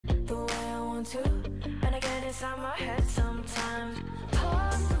going to. And I get inside my head sometimes.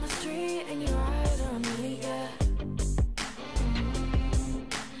 Parked on the street and you're right on me, yeah.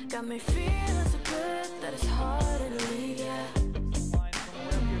 Got me feeling so good that it's hard to leave, yeah.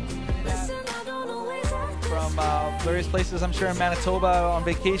 Listen, I don't always act From various places, I'm sure in Manitoba on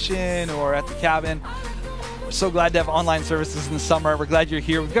vacation or at the cabin. We're so glad to have online services in the summer. We're glad you're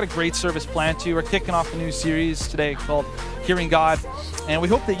here. We've got a great service planned too. We're kicking off a new series today called Hearing God. And we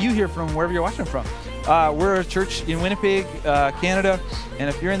hope that you hear from wherever you're watching from. We're a church in Winnipeg, Canada. And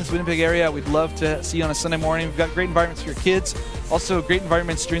if you're in this Winnipeg area, we'd love to see you on a Sunday morning. We've got great environments for your kids. Also great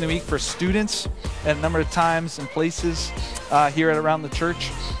environments during the week for students at a number of times and places here at around the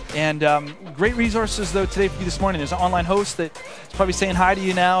church. And great resources though today for you this morning. There's an online host that's probably saying hi to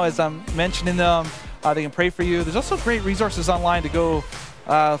you now as I'm mentioning them. They can pray for you. There's also great resources online to go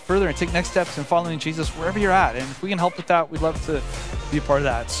further and take next steps in following Jesus wherever you're at. And if we can help with that, we'd love to be a part of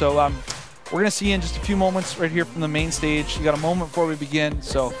that. So we're going to see you in just a few moments right here from the main stage. You got a moment before we begin.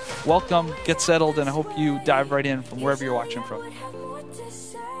 So welcome, get settled, and I hope you dive right in from wherever you're watching from.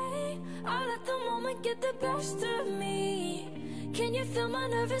 Can you feel my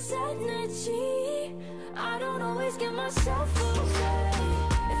nervous energy? I don't always get myself away.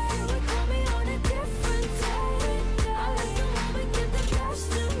 If you would call me on a different day, I let the moment get the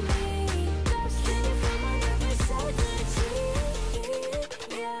best of me. Can you feel my nervous energy?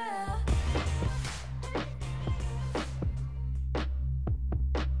 Yeah.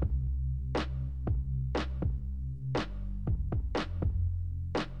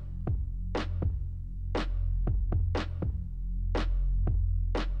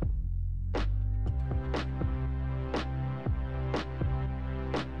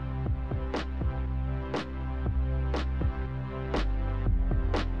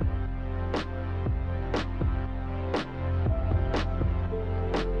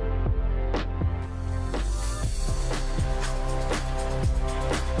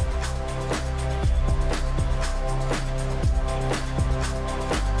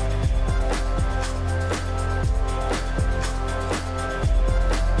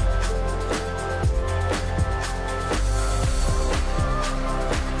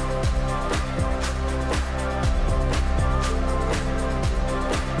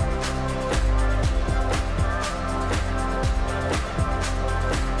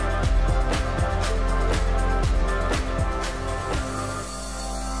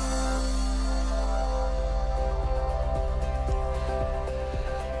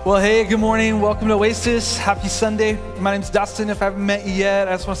 Well, hey, good morning. Welcome to Oasis. Happy Sunday. My name's Dustin. If I haven't met you yet,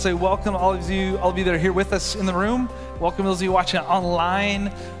 I just want to say welcome to all of you that are here with us in the room. Welcome to those of you watching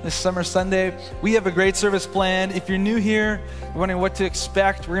online this summer Sunday. We have a great service planned. If you're new here, you're wondering what to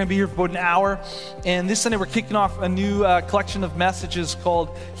expect, we're going to be here for about an hour. And this Sunday, we're kicking off a new collection of messages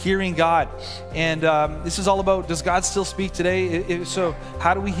called Hearing God. And this is all about, does God still speak today? So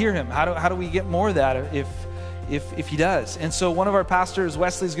how do we hear him? How do we get more of that if he does? And so one of our pastors,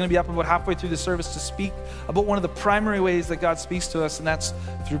 Wesley, is going to be up about halfway through the service to speak about one of the primary ways that God speaks to us, and that's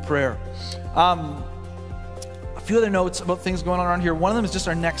through prayer. A few other notes about things going on around here. One of them is just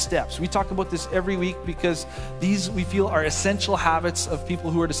our next steps. We talk about this every week because these, we feel, are essential habits of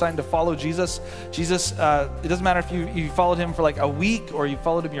people who are deciding to follow Jesus. Jesus, it doesn't matter if you followed him for like a week or you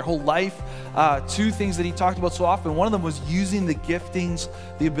followed him your whole life. Two things that he talked about so often. One of them was using the giftings,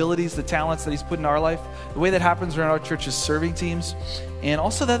 the abilities, the talents that he's put in our life. The way that happens around our church is serving teams. And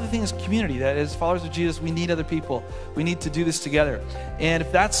also the other thing is community. That as followers of Jesus, we need other people. We need to do this together. And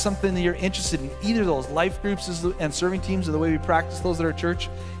if that's something that you're interested in, either of those, life groups and serving teams are the way we practice those at our church.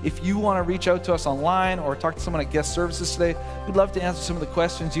 If you want to reach out to us online or talk to someone at guest services today, we'd love to answer some of the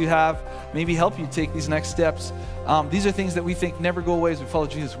questions you have, maybe help you take these next steps. These are things that we think never go away as we follow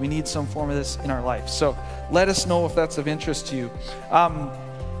Jesus. We need some form of this in our life. So let us know if that's of interest to you.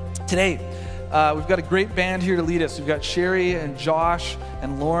 Today, we've got a great band here to lead us. We've got Sherry and Josh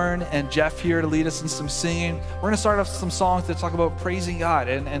and Lauren and Jeff here to lead us in some singing. We're going to start off some songs that talk about praising God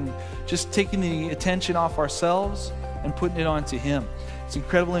and just taking the attention off ourselves and putting it onto him. It's an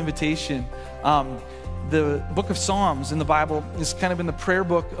incredible invitation. The book of Psalms in the Bible is kind of been the prayer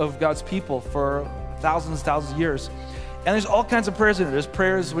book of God's people for thousands of years. And there's all kinds of prayers in it. There's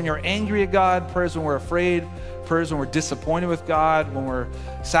prayers when you're angry at God, prayers when we're afraid, prayers when we're disappointed with God, when we're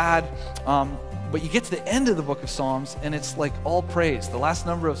sad. But you get to the end of the book of Psalms and it's like all praise. The last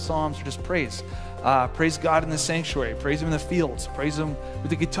number of Psalms are just praise. Praise God in the sanctuary, praise him in the fields, praise him with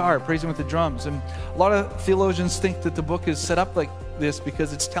the guitar, praise him with the drums. And a lot of theologians think that the book is set up like this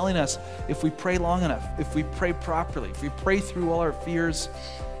because it's telling us if we pray long enough, if we pray properly, if we pray through all our fears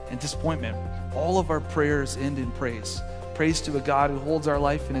and disappointment, all of our prayers end in praise. Praise to a God who holds our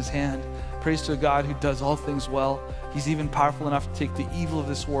life in his hand. Praise to a God who does all things well. He's even powerful enough to take the evil of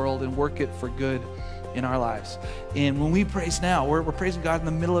this world and work it for good in our lives. And when we praise now, we're praising God in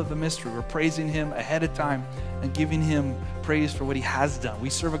the middle of the mystery. We're praising him ahead of time and giving him praise for what he has done. We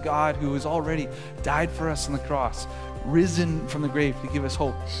serve a God who has already died for us on the cross, risen from the grave to give us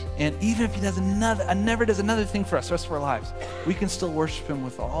hope. And even if he does never does another thing for us the rest of our lives, we can still worship him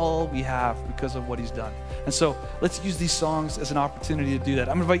with all we have because of what he's done. And so let's use these songs as an opportunity to do that.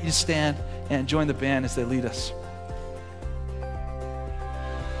 I'm going to invite you to stand and join the band as they lead us.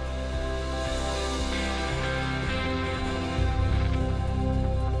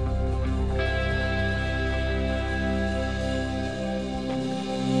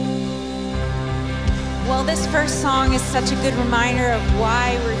 Well, this first song is such a good reminder of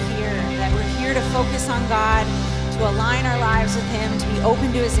why we're here, that we're here to focus on God, to align our lives with him, to be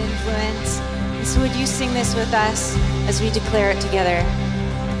open to his influence. And so would you sing this with us as we declare it together?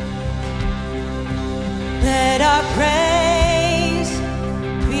 Let our praise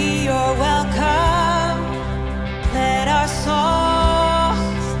be your welcome. Let our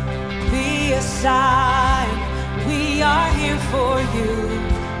songs be a sign we are here for you.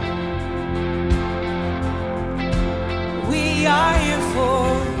 We are here for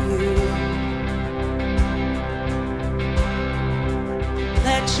you.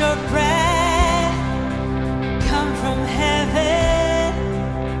 Let your breath come from heaven.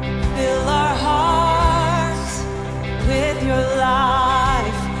 Fill our hearts with your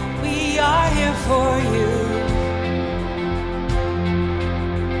life. We are here for you.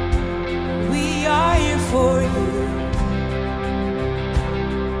 We are here for you.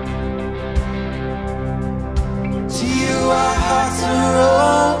 Our hearts are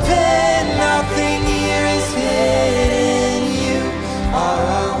open, nothing here is hidden. You are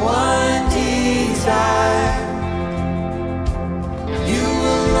our one desire. You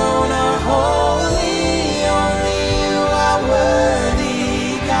alone are holy, only you are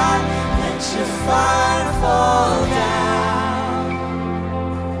worthy, God. Let your fire fall down.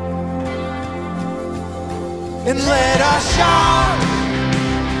 And let our shout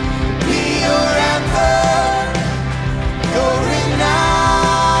be your anthem. Your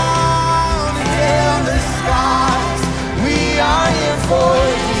renown in the skies. We are here for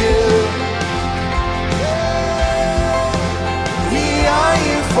you. We are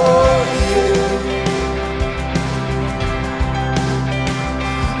here for you.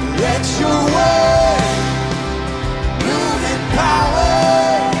 Let your word move in power.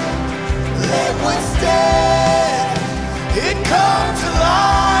 Let what's dead, it come to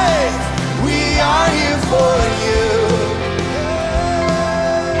life. We are here for you.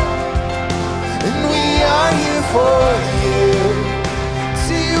 For you,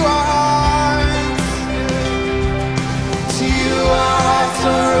 to you our hearts, to you our hearts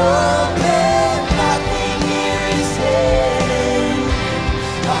are open, nothing here is hidden,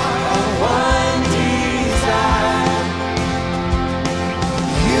 our one desire.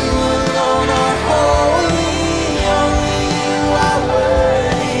 You alone are holy, only you are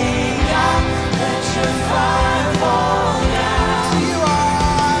worthy, God. Let your fire fall down. To you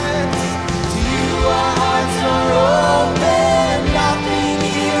our hearts are open.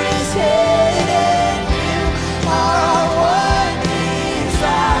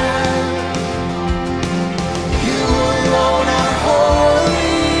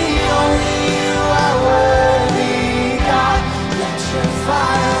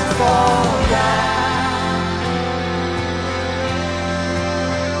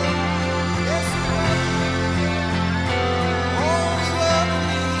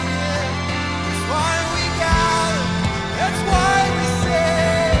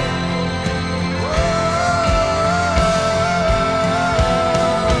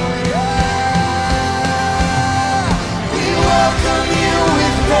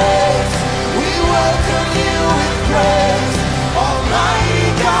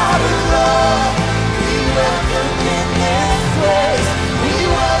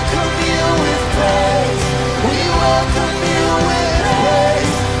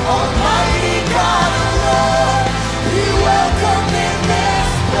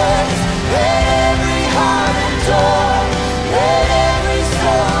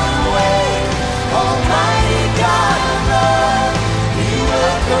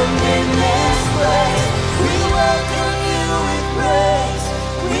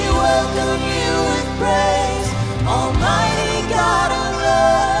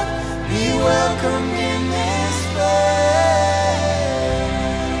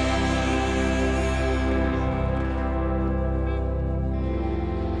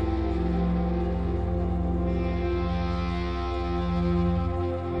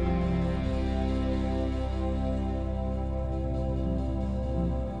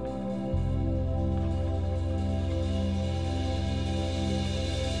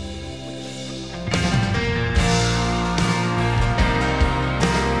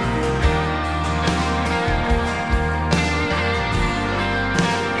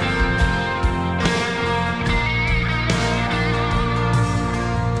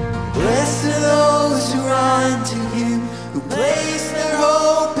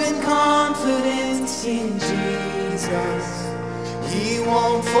 Jesus. He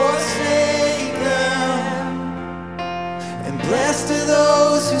won't forsake them. And blessed are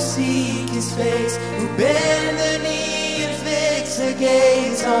those who seek his face, who bend their knee and fix their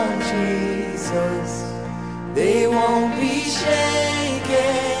gaze on Jesus. They won't be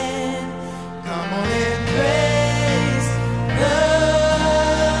shaken. Come on and praise the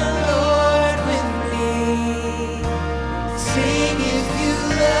Lord with me. Sing if you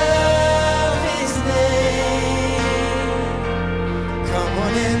love his name. Come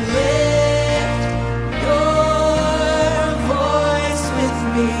on and lift your voice with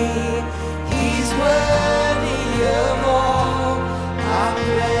me. He's worthy of all our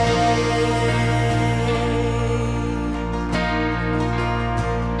praise.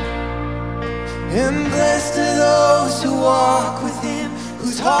 And blessed are those who walk with him,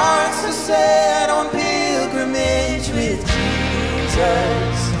 whose hearts are set on pilgrimage with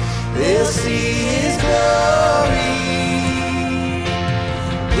Jesus. They'll see his glory.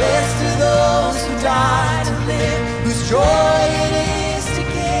 Blessed are those who die to live, whose joy it is to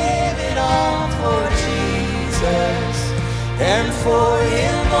give it all for Jesus and for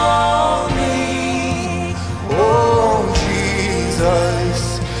him only. Oh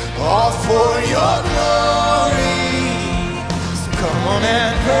Jesus, all for your glory. So come on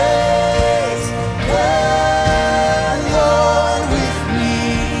and praise the Lord with me.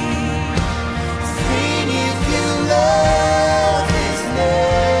 Sing if you love his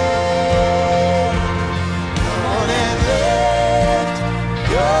name. Come on and lift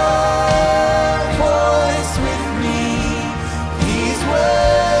your voice with me. He's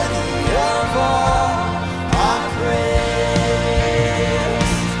worthy of all our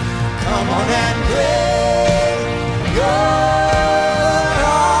praise. Come on and bring your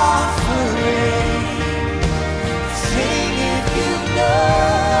offering. Sing if you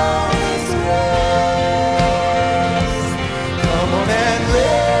know his grace. Come on and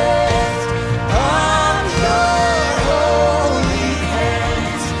lift up your holy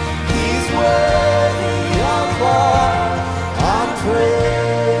hands. He's worthy of all our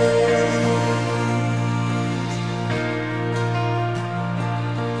praise.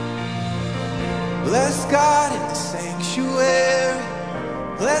 Bless God in the sanctuary.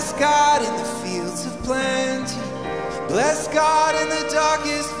 Bless God in the fields of plenty. Bless God in the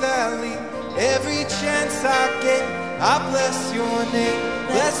darkest valley. Every chance I get, I bless your name.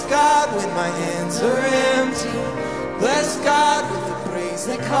 Bless God when my hands are empty. Bless God with the praise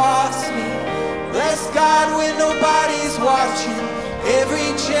that costs me. Bless God when nobody's watching.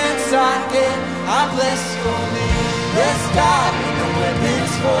 Every chance I get, I bless your name. Bless God when the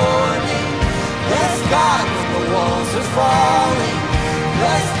weapons forming. Bless God when the walls are falling.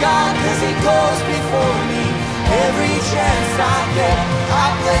 Bless God cause he goes before me. Every chance I get, I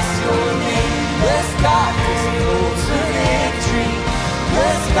bless your name. Bless God cause he holds the victory.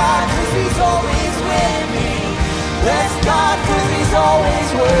 Bless God cause he's always with me. Bless God cause he's always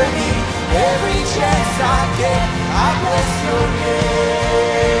worthy. Every chance I get, I bless your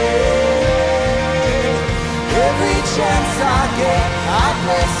name. Every chance I get, I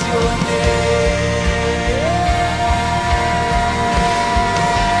bless your name.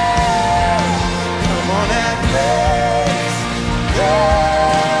 Come on and praise the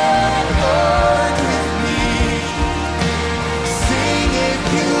Lord with me. Sing if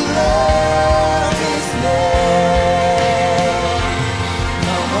you love his name.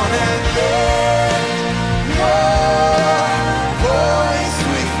 Come on and lift your voice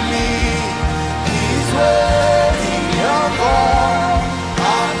with me. He's worthy of all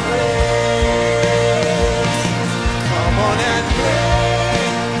our praise. Come on and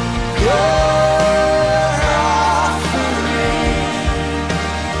bring your offering.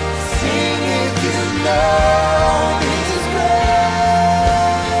 Sing if you know his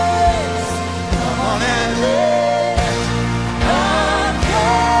grace. Come on and lift up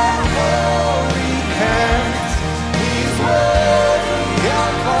your holy hands. He's worthy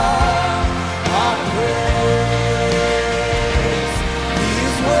of all our praise.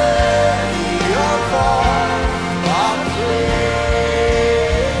 He's worthy of all our praise.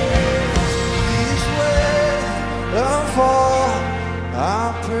 He's worthy of all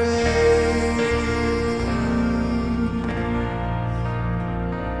our praise.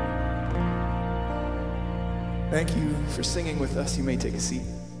 Thank you for singing with us. You may take a seat.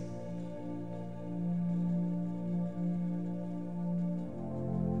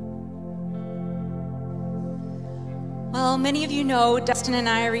 Well, many of you know Dustin and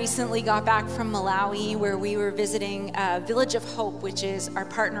I recently got back from Malawi, where we were visiting Village of Hope, which is our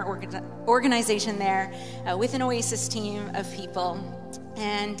partner organization there with an Oasis team of people.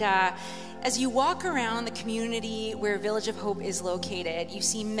 And As you walk around the community where Village of Hope is located, you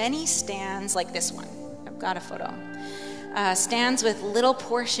see many stands like this one. I've got a photo. Stands with little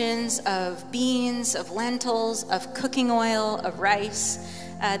portions of beans, of lentils, of cooking oil, of rice.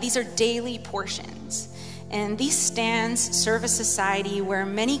 These are daily portions. And these stands serve a society where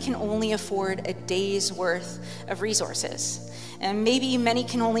many can only afford a day's worth of resources. And maybe many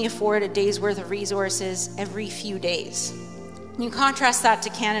can only afford a day's worth of resources every few days. You contrast that to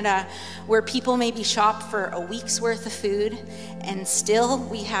Canada, where people maybe shop for a week's worth of food, and still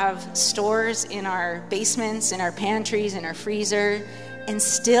we have stores in our basements, in our pantries, in our freezer, and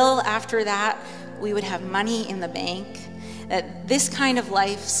still after that we would have money in the bank. This kind of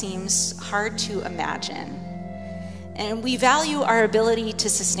life seems hard to imagine. And we value our ability to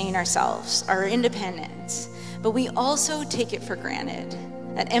sustain ourselves, our independence, but we also take it for granted.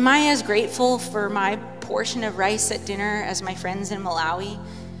 Am I as grateful for my portion of rice at dinner as my friends in Malawi?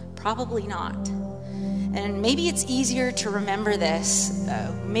 Probably not. And maybe it's easier to remember this.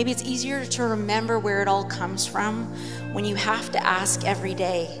 Maybe it's easier to remember where it all comes from when you have to ask every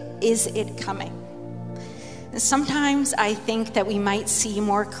day, is it coming? And sometimes I think that we might see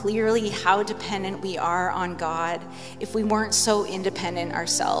more clearly how dependent we are on God if we weren't so independent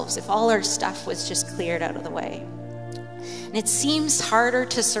ourselves, if all our stuff was just cleared out of the way. And it seems harder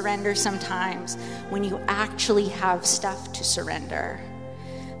to surrender sometimes when you actually have stuff to surrender.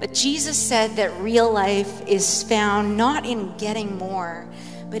 But Jesus said that real life is found not in getting more,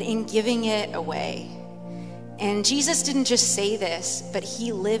 but in giving it away. And Jesus didn't just say this, but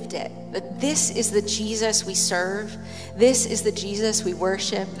he lived it. That this is the Jesus we serve. This is the Jesus we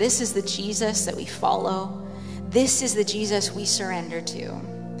worship. This is the Jesus that we follow. This is the Jesus we surrender to.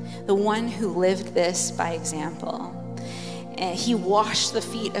 The one who lived this by example. And he washed the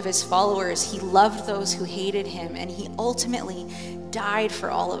feet of his followers. He loved those who hated him. And he ultimately died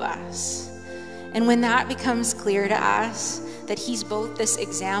for all of us. And when that becomes clear to us, that he's both this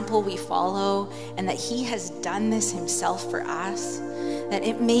example we follow and that he has done this himself for us, that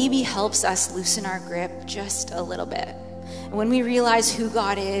it maybe helps us loosen our grip just a little bit. And when we realize who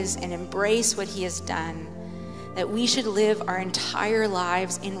God is and embrace what he has done, that we should live our entire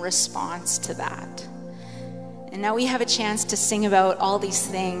lives in response to that. And now we have a chance to sing about all these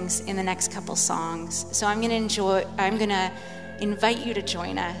things in the next couple songs. So I'm going to invite you to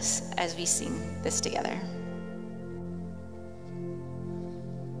join us as we sing this together.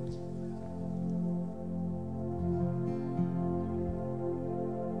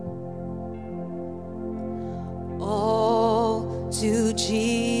 All to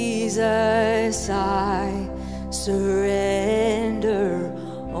Jesus I surrender,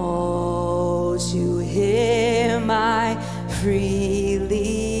 all to him I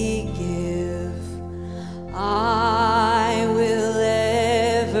freely give. I will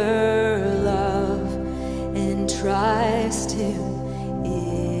ever love and trust him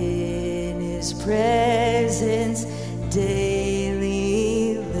in his presence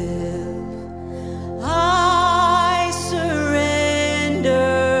daily live. I surrender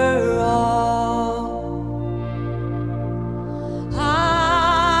all.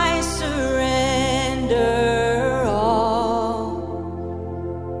 I surrender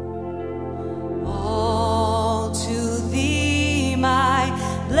all to thee, my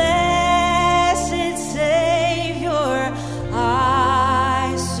blessed Savior.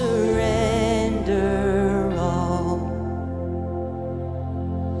 I surrender all.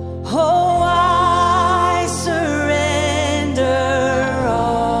 Oh, I surrender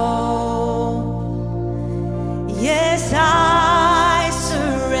all. Yes, I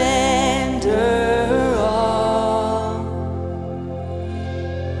surrender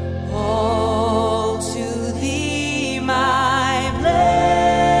all to thee, my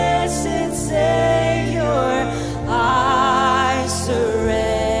blessed Savior. I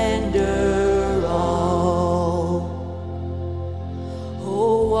surrender all.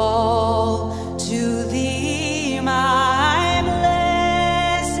 Oh, all to thee, my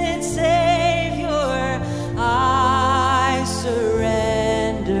blessed Savior. I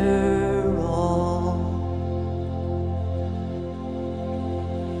surrender all.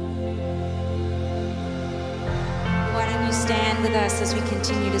 Why don't you stand with us as we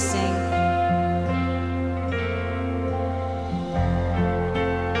continue to sing?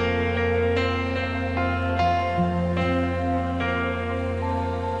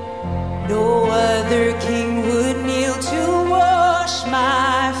 No other king would kneel to wash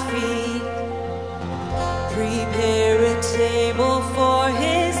my feet, prepare a table for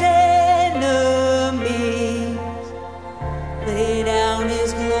his enemies, lay down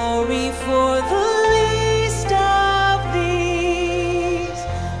his glory for the least of these.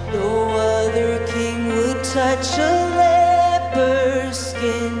 No touch a leper's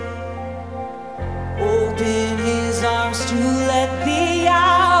skin. Open his arms to let the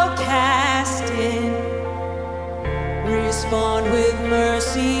outcast in. Respond with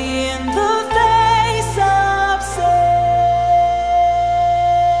mercy in the face of sin.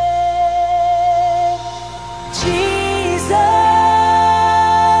 Jesus,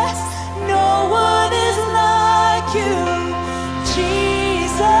 no one is like you.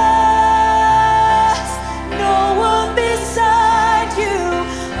 Jesus, no one beside you.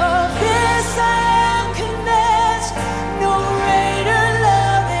 Of this I am convinced, no greater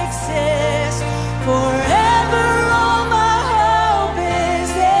love exists. Forever all my hope is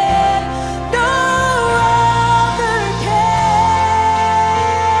in, no other king.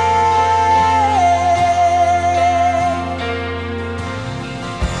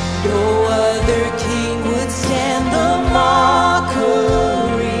 No other king would stand the mockery.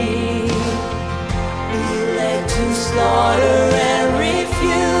 He led to slaughter and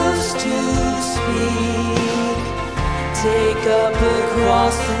refused to speak. Take up a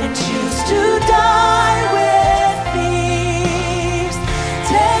cross and choose to die with thieves.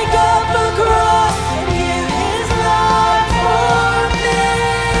 Take up a cross and give his life for me.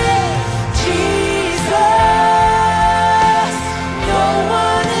 Jesus, no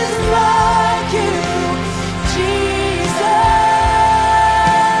one is like you. Jesus,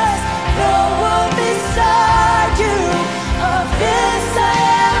 no one beside you. Of this I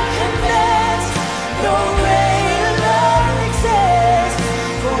am convinced, no greater love exists.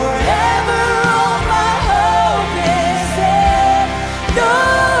 Forever all my hope is in, no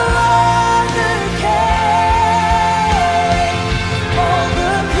other king. All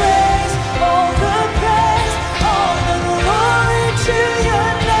the praise, all the praise, all the glory to your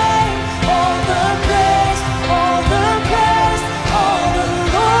name. All the praise, all the praise, all the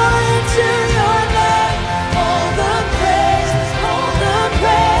glory to your name. All the praise, all the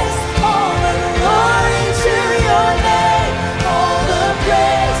praise, all the glory to your name. All the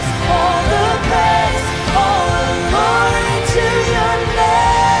praise, all the praise, all the glory to your name.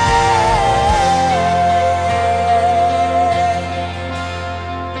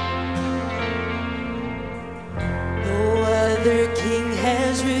 No other king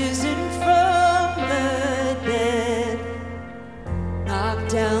has risen from the dead. Knock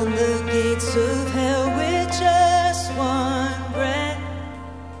down the gates of hell with just one breath.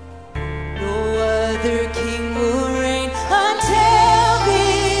 No other king will reign until the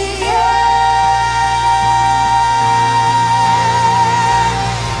end.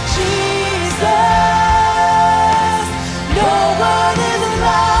 Jesus, no one is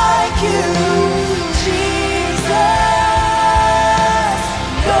like you. Jesus,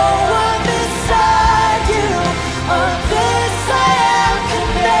 no one beside you. Of this I am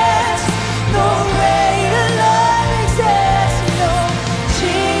convinced, no greater love exists. No,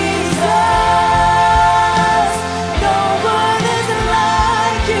 Jesus, no one is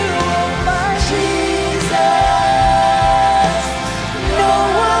like you. My Jesus, no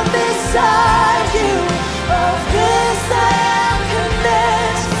one beside you. Of this I am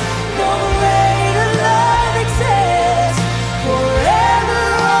convinced, no greater love exists. Forever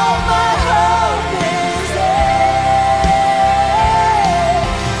all my hope is in.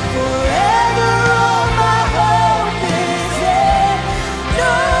 Forever all my hope is in,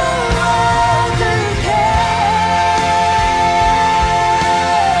 no other king.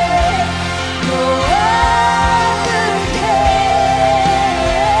 No other king.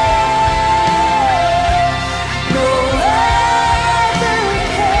 No other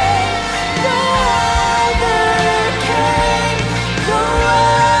king. No other king. No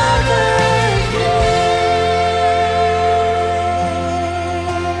other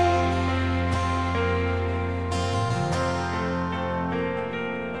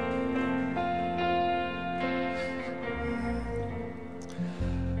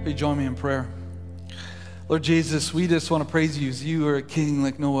Will you join me in prayer? Lord Jesus, we just want to praise you as you are a king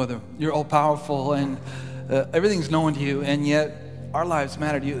like no other. You're all powerful and everything's known to you, and yet our lives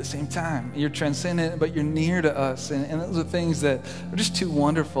matter to you at the same time. You're transcendent, but you're near to us. And those are things that are just too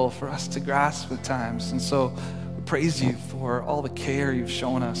wonderful for us to grasp at times. And so we praise you for all the care you've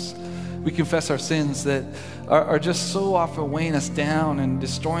shown us. We confess our sins that are just so often weighing us down and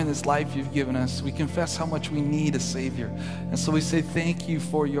destroying this life you've given us. We confess how much we need a Savior. And so we say thank you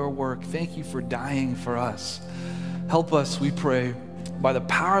for your work. Thank you for dying for us. Help us, we pray, by the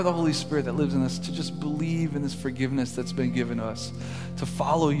power of the Holy Spirit that lives in us, to just believe in this forgiveness that's been given to us, to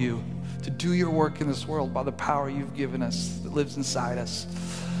follow you, to do your work in this world by the power you've given us that lives inside us.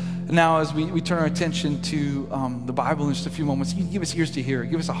 Now, as we turn our attention to the Bible in just a few moments, you give us ears to hear,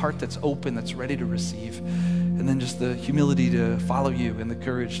 give us a heart that's open, that's ready to receive, and then just the humility to follow you and the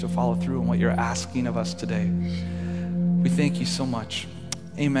courage to follow through on what you're asking of us today. We thank you so much.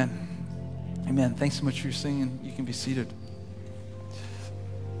 Amen. Amen. Thanks so much for your singing. You can be seated.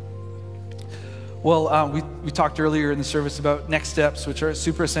 Well, we talked earlier in the service about next steps, which are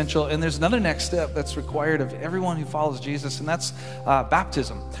super essential. And there's another next step that's required of everyone who follows Jesus, and that's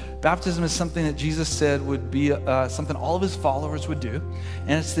baptism. Baptism is something that Jesus said would be something all of his followers would do.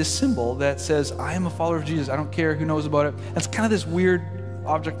 And it's this symbol that says, I am a follower of Jesus. I don't care who knows about it. It's kind of this weird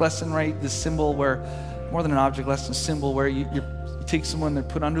object lesson, right? This symbol where, more than an object lesson, symbol where you take someone, they're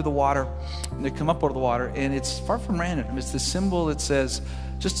put under the water, and they come up out of the water, and it's far from random. It's the symbol that says,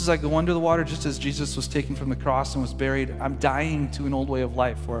 just as I go under the water, just as Jesus was taken from the cross and was buried, I'm dying to an old way of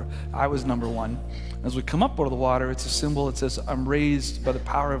life where I was number one. As we come up out of the water, it's a symbol that says, I'm raised by the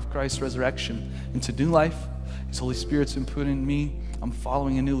power of Christ's resurrection into new life. His Holy Spirit's been put in me. I'm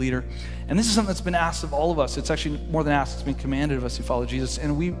following a new leader. And this is something that's been asked of all of us. It's actually more than asked. It's been commanded of us who follow Jesus.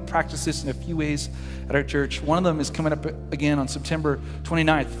 And we practice this in a few ways at our church. One of them is coming up again on September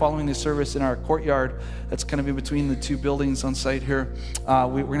 29th, following the service in our courtyard. That's kind of in between the two buildings on site here.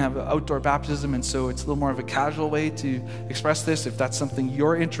 We're going to have outdoor baptism, and so it's a little more of a casual way to express this if that's something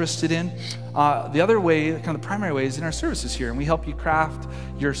you're interested in. The other way, kind of the primary way, is in our services here, and we help you craft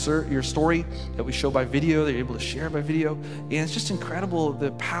your story that we show by video, that you're able to share by video. And it's just incredible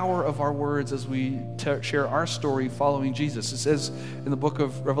the power of our words as we share our story following Jesus. It says in the book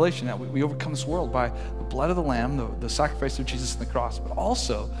of Revelation that we overcome this world by the blood of the Lamb, the sacrifice of Jesus on the cross, but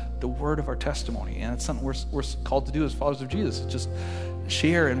also the word of our testimony. And it's something we're called to do as followers of Jesus, just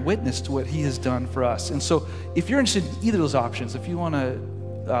share and witness to what he has done for us. And so if you're interested in either of those options, if you want to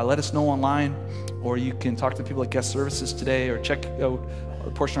let us know online, or you can talk to people at guest services today, or check out a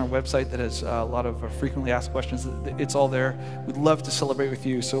portion of our website that has a lot of frequently asked questions. It's all there. We'd love to celebrate with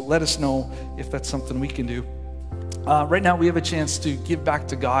you. So let us know if that's something we can do. Right now we have a chance to give back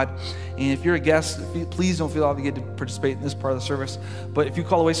to God. And if you're a guest, please don't feel obligated to participate in this part of the service. But if you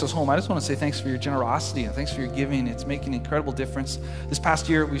call Oasis home, I just want to say thanks for your generosity and thanks for your giving. It's making an incredible difference. This past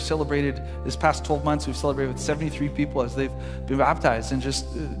 12 months, we've celebrated with 73 people as they've been baptized and just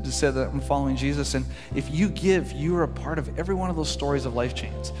said that I'm following Jesus. And if you give, you are a part of every one of those stories of life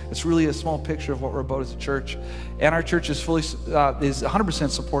change. It's really a small picture of what we're about as a church. And our church is 100%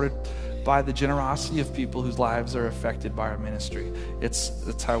 supported by the generosity of people whose lives are affected by our ministry.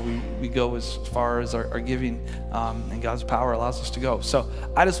 That's how we go as far as our giving, and God's power allows us to go. So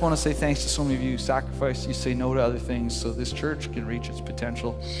I just want to say thanks to so many of you who sacrifice, you say no to other things so this church can reach its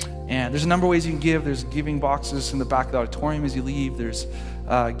potential. And there's a number of ways you can give. There's giving boxes in the back of the auditorium as you leave. There's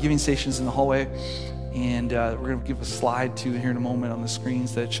giving stations in the hallway. And we're going to give a slide to here in a moment on the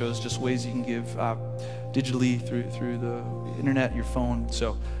screens that shows just ways you can give digitally through the internet, your phone.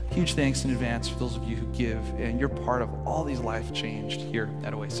 So huge thanks in advance for those of you who give, and you're part of all these lives changed here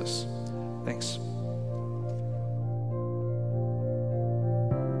at Oasis. Thanks.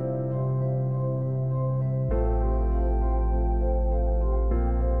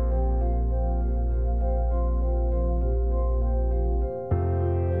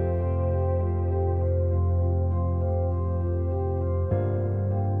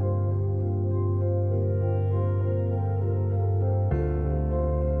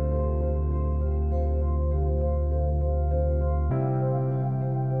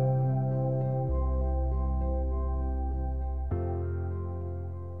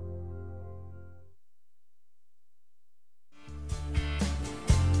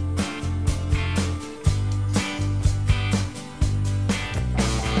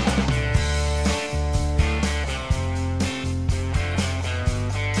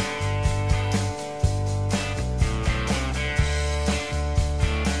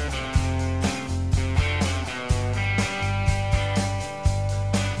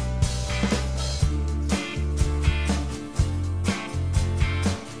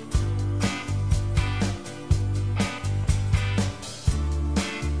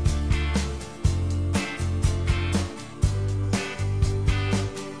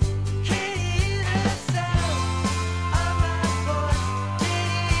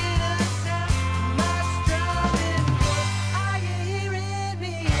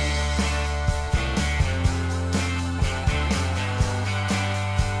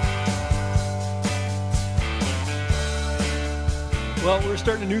 Well, we're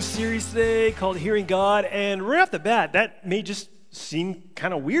starting a new series today called Hearing God, and right off the bat, that may just seem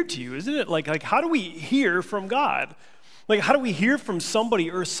kind of weird to you, isn't it? Like how do we hear from God? Like, how do we hear from somebody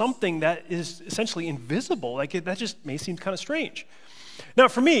or something that is essentially invisible? That just may seem kind of strange. Now,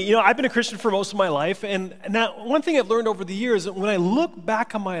 for me, I've been a Christian for most of my life, and now one thing I've learned over the years, when I look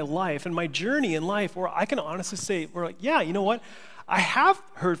back on my life and my journey in life, where I can honestly say, yeah, you know what? I have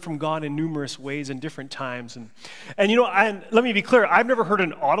heard from God in numerous ways in different times. And let me be clear, I've never heard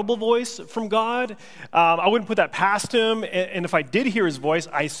an audible voice from God. I wouldn't put that past him. And if I did hear his voice,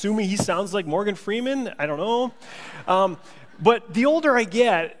 I assume he sounds like Morgan Freeman. I don't know. But the older I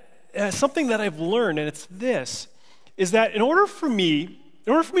get, something that I've learned, and it's this, is that in order for me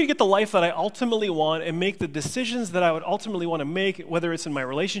to get the life that I ultimately want and make the decisions that I would ultimately want to make, whether it's in my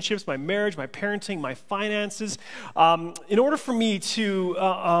relationships, my marriage, my parenting, my finances, in order for me to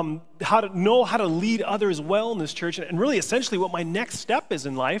know how to lead others well in this church, and really essentially what my next step is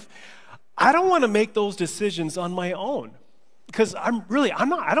in life, I don't want to make those decisions on my own. Because I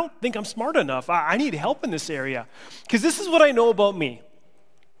don't think I'm smart enough. I need help in this area. Because this is what I know about me.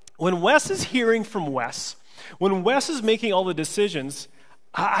 When Wes is hearing from Wes, when Wes is making all the decisions,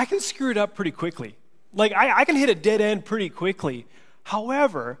 I can screw it up pretty quickly. Like, I can hit a dead end pretty quickly.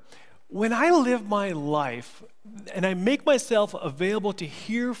 However, when I live my life and I make myself available to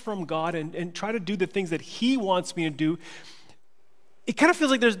hear from God and try to do the things that he wants me to do, it kind of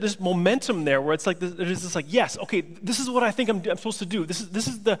feels like there's this momentum there where it's like there's this like, yes, okay, this is what I think I'm supposed to do. This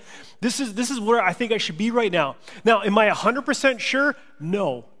is where I think I should be right now. Now, am I 100% sure?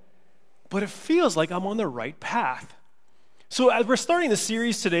 No. But it feels like I'm on the right path. So as we're starting the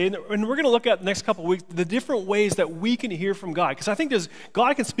series today, and we're going to look at the next couple of weeks, the different ways that we can hear from God. Because I think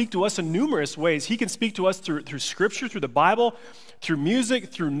God can speak to us in numerous ways. He can speak to us through Scripture, through the Bible, through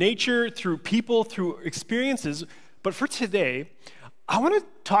music, through nature, through people, through experiences. But for today, I want to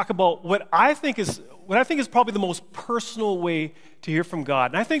talk about what I think is probably the most personal way to hear from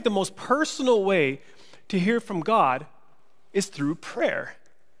God. And I think the most personal way to hear from God is through prayer.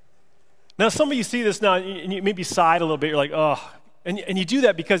 Now, some of you see this now, and you maybe sighed a little bit. You're like, oh. And you do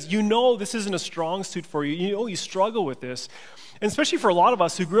that because you know this isn't a strong suit for you. You know you struggle with this. And especially for a lot of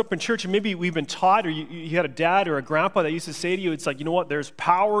us who grew up in church, and maybe we've been taught, or you had a dad or a grandpa that used to say to you, it's like, you know what, there's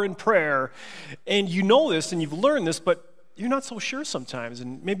power in prayer. And you know this, and you've learned this, but you're not so sure sometimes.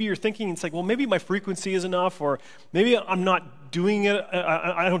 And maybe you're thinking, it's like, well, maybe my frequency is enough, or maybe I'm not doing it,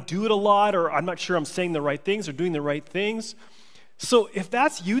 I don't do it a lot, or I'm not sure I'm saying the right things or doing the right things. So if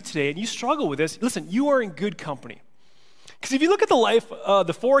that's you today and you struggle with this, listen, you are in good company. Because if you look at the life,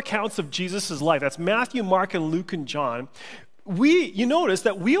 the four accounts of Jesus' life, that's Matthew, Mark, and Luke, and John, you notice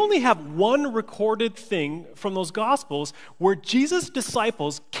that we only have one recorded thing from those Gospels where Jesus'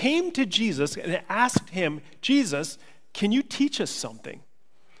 disciples came to Jesus and asked him, Jesus, can you teach us something?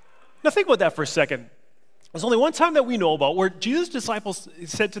 Now think about that for a second. There's only one time that we know about where Jesus' disciples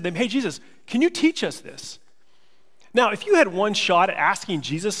said to them, hey, Jesus, can you teach us this? Now, if you had one shot at asking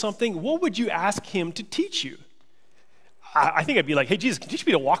Jesus something, what would you ask him to teach you? I think I'd be like, hey, Jesus, can you teach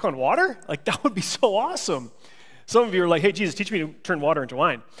me to walk on water? Like, that would be so awesome. Some of you are like, hey, Jesus, teach me to turn water into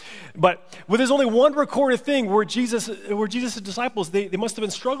wine. But there's only one recorded thing where Jesus' disciples, they must have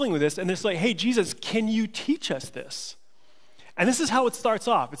been struggling with this, and it's like, hey, Jesus, can you teach us this? And this is how it starts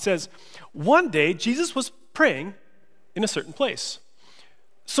off. It says, one day, Jesus was praying in a certain place.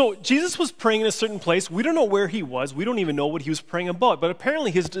 So Jesus was praying in a certain place. We don't know where he was. We don't even know what he was praying about. But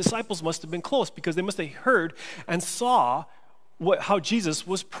apparently his disciples must have been close because they must have heard and saw how Jesus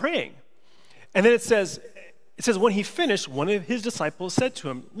was praying. And then it says when he finished, one of his disciples said to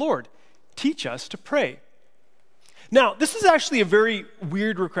him, Lord, teach us to pray. Now, this is actually a very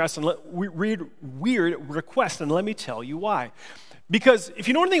weird request, and let me tell you why. Because if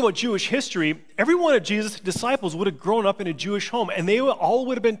you know anything about Jewish history, every one of Jesus' disciples would have grown up in a Jewish home, and they all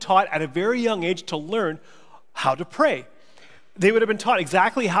would have been taught at a very young age to learn how to pray. They would have been taught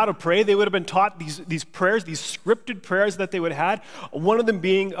exactly how to pray. They would have been taught these prayers, these scripted prayers that they would have had. One of them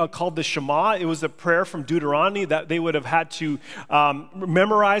being called the Shema. It was a prayer from Deuteronomy that they would have had to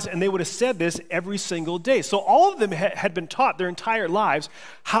memorize, and they would have said this every single day. So all of them had been taught their entire lives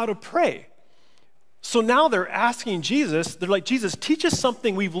how to pray. So now they're asking Jesus, they're like, Jesus, teach us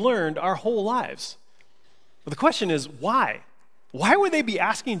something we've learned our whole lives. But the question is, why? Why would they be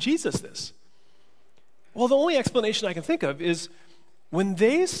asking Jesus this? Well, the only explanation I can think of is when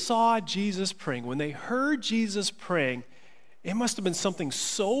they saw Jesus praying, when they heard Jesus praying, it must have been something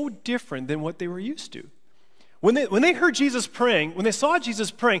so different than what they were used to. When they heard Jesus praying, when they saw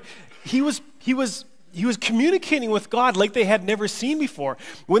Jesus praying, he was communicating with God like they had never seen before.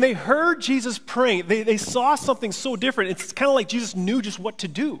 When they heard Jesus praying, they saw something so different. It's kind of like Jesus knew just what to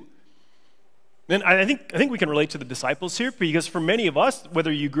do. And I think we can relate to the disciples here, because for many of us, whether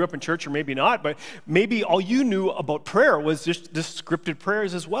you grew up in church or maybe not, but maybe all you knew about prayer was just the scripted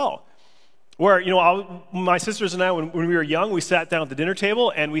prayers as well. where, my sisters and I, when we were young, we sat down at the dinner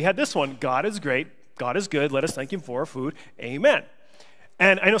table and we had this one: God is great, God is good, let us thank him for our food, amen.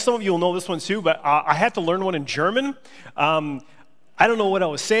 And I know some of you will know this one too, but I had to learn one in German. I don't know what I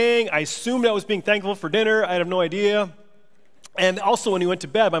was saying. I assumed I was being thankful for dinner. I have no idea. And also when we went to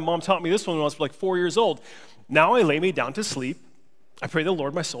bed, my mom taught me this one when I was like 4 years old. Now I lay me down to sleep. I pray the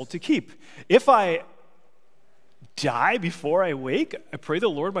Lord my soul to keep. If I die before I wake, I pray the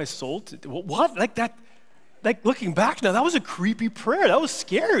Lord my soul to... What? Like that? Like looking back now, that was a creepy prayer. That was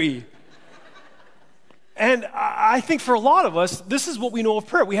scary. And I think for a lot of us, this is what we know of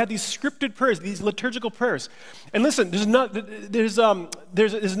prayer. We have these scripted prayers, these liturgical prayers. And listen, there's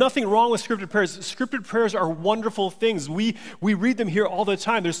nothing wrong with scripted prayers. Scripted prayers are wonderful things. We read them here all the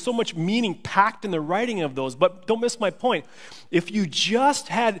time. There's so much meaning packed in the writing of those. But don't miss my point. If you just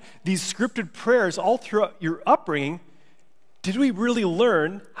had these scripted prayers all throughout your upbringing, did we really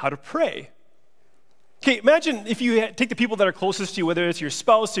learn how to pray? Okay, imagine if you take the people that are closest to you, whether it's your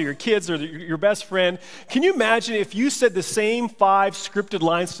spouse or your kids or your best friend. Can you imagine if you said the same 5 scripted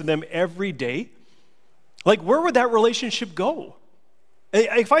lines to them every day? Like, where would that relationship go?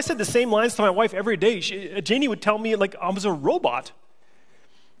 If I said the same lines to my wife every day, Janie would tell me like I was a robot.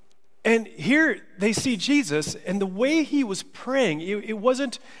 And here they see Jesus, and the way he was praying, it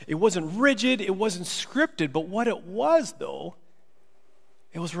wasn't rigid, it wasn't scripted, but what it was, though,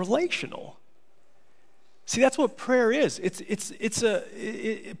 it was relational. See, that's what prayer is.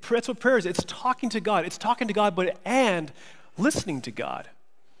 That's what prayer is. It's talking to God. It's talking to God, and listening to God.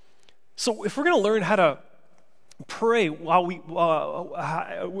 So if we're going to learn how to pray if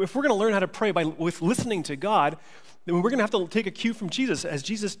we're going to learn how to pray with listening to God, then we're going to have to take a cue from Jesus as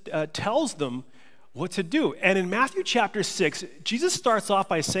Jesus tells them what to do. And in Matthew chapter 6, Jesus starts off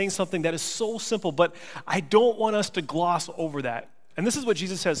by saying something that is so simple, but I don't want us to gloss over that. And this is what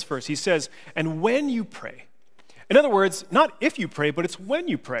Jesus says first. He says, and when you pray. In other words, not if you pray, but it's when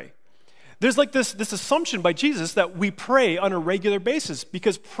you pray. There's like this assumption by Jesus that we pray on a regular basis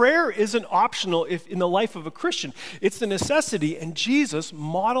because prayer isn't optional in the life of a Christian. It's a necessity, and Jesus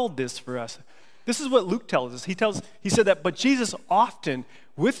modeled this for us. This is what Luke tells us. He said that, but Jesus often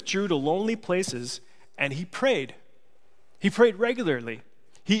withdrew to lonely places and he prayed. He prayed regularly.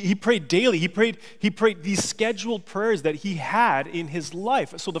 He prayed daily. He prayed these scheduled prayers that he had in his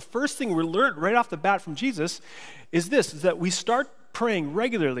life. So the first thing we learned right off the bat from Jesus is that we start praying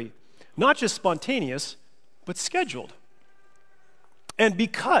regularly, not just spontaneous, but scheduled. And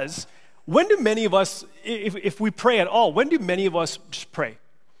because, when do many of us, if we pray at all, when do many of us just pray?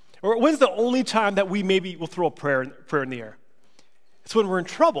 Or when's the only time that we maybe will throw a prayer in the air? It's when we're in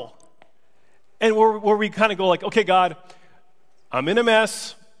trouble. And where we kind of go like, okay, God, I'm in a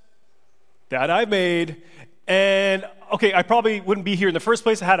mess that I made, and okay, I probably wouldn't be here in the first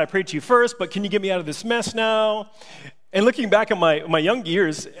place had I prayed to you first, but can you get me out of this mess now? And looking back at my young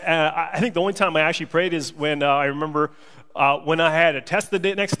years, I think the only time I actually prayed is when I remember when I had a test the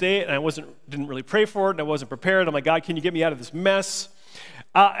next day, and I didn't really pray for it, and I wasn't prepared. I'm like, God, can you get me out of this mess?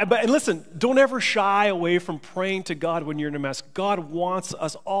 And listen, don't ever shy away from praying to God when you're in a mess. God wants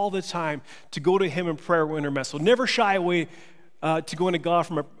us all the time to go to him in prayer when we're in a mess. So never shy away to go into God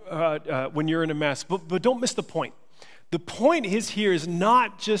when you're in a mess. But don't miss the point. The point here is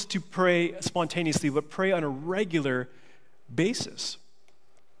not just to pray spontaneously, but pray on a regular basis.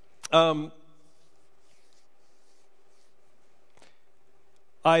 I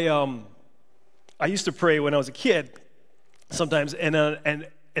used to pray when I was a kid sometimes, and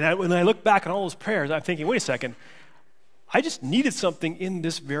when I look back on all those prayers, I'm thinking, wait a second, I just needed something in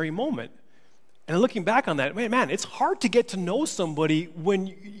this very moment. And looking back on that, man, it's hard to get to know somebody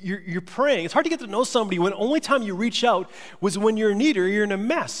when you're praying. It's hard to get to know somebody when the only time you reach out was when you're in need or you're in a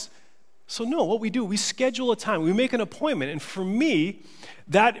mess. So no, what we do, we schedule a time. We make an appointment. And for me,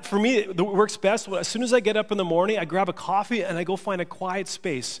 it works best. As soon as I get up in the morning, I grab a coffee and I go find a quiet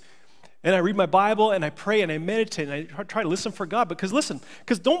space. And I read my Bible, and I pray, and I meditate, and I try to listen for God. Because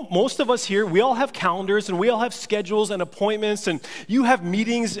don't most of us here, we all have calendars, and we all have schedules and appointments, and you have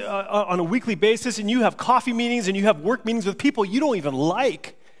meetings on a weekly basis, and you have coffee meetings, and you have work meetings with people you don't even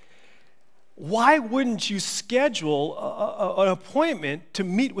like. Why wouldn't you schedule an appointment to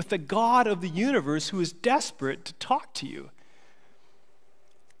meet with the God of the universe who is desperate to talk to you?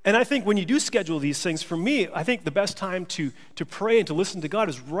 And I think when you do schedule these things, for me, I think the best time to pray and to listen to God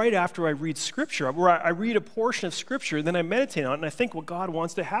is right after I read Scripture, where I read a portion of Scripture, and then I meditate on it, and I think what God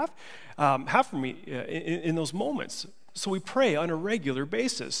wants to have for me in those moments. So we pray on a regular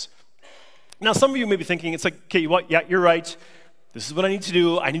basis. Now, some of you may be thinking, it's like, okay, what? Yeah, you're right. This is what I need to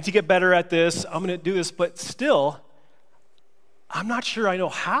do. I need to get better at this. I'm going to do this. But still, I'm not sure I know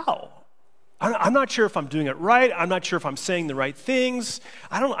how. I'm not sure if I'm doing it right. I'm not sure if I'm saying the right things.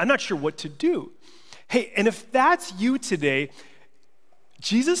 I'm not sure what to do. Hey, and if that's you today,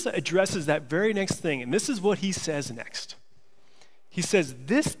 Jesus addresses that very next thing, and this is what he says next. He says,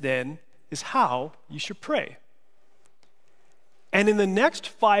 this then is how you should pray. And in the next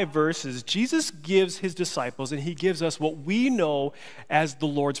 5 verses, Jesus gives his disciples, and he gives us what we know as the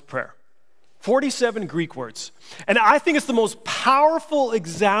Lord's Prayer. 47 Greek words. And I think it's the most powerful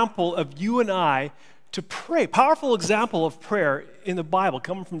example of you and I to pray. Powerful example of prayer in the Bible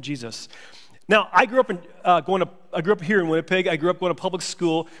coming from Jesus. Now, I grew up here in Winnipeg. I grew up going to public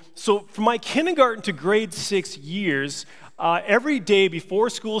school. So from my kindergarten to grade 6 years, every day before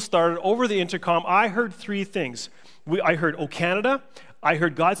school started, over the intercom, I heard 3 things. I heard, "O Canada," I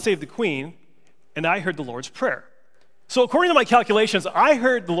heard, "God Save the Queen," and I heard the Lord's Prayer. So according to my calculations, I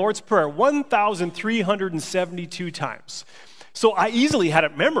heard the Lord's Prayer 1,372 times. So I easily had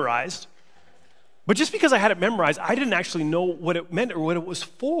it memorized. But just because I had it memorized, I didn't actually know what it meant or what it was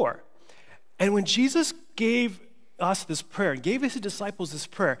for. And when Jesus gave us this prayer and gave his disciples this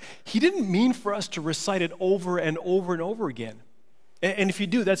prayer, he didn't mean for us to recite it over and over and over again. And if you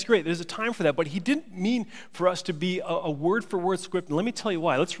do, that's great. There's a time for that. But he didn't mean for us to be a word-for-word script. And let me tell you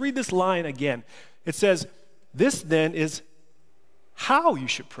why. Let's read this line again. It says, this then is how you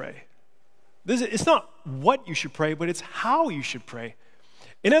should pray. It's not what you should pray, but it's how you should pray.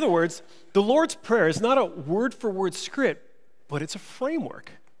 In other words, the Lord's Prayer is not a word-for-word script, but it's a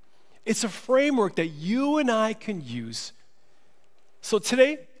framework. It's a framework that you and I can use. So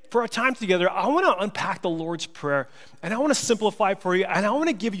today, for our time together, I want to unpack the Lord's Prayer, and I want to simplify it for you, and I want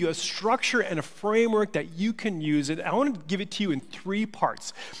to give you a structure and a framework that you can use, and I want to give it to you in 3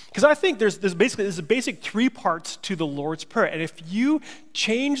 parts. Because I think there's a basic 3 parts to the Lord's Prayer, and if you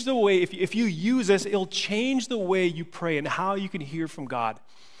change the way, if you use this, it'll change the way you pray and how you can hear from God.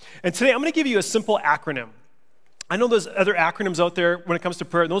 And today, I'm going to give you a simple acronym. I know there's other acronyms out there when it comes to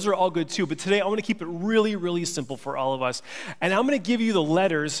prayer, and those are all good too, but today I want to keep it really, really simple for all of us. And I'm going to give you the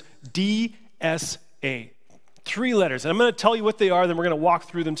letters D-S-A. 3 letters. And I'm going to tell you what they are, then we're going to walk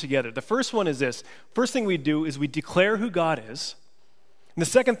through them together. The first one is this. First thing we do is we declare who God is. And the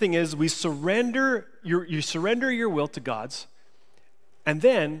second thing is we surrender your will to God's. And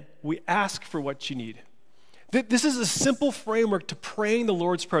then we ask for what you need. This is a simple framework to praying the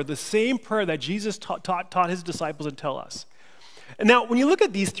Lord's Prayer, the same prayer that Jesus taught his disciples and tell us. And now, when you look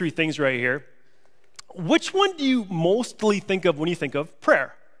at these 3 things right here, which one do you mostly think of when you think of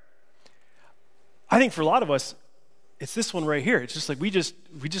prayer? I think for a lot of us, it's this one right here. It's just like we just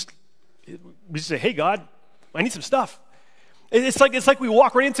say, "Hey, God, I need some stuff." It's like we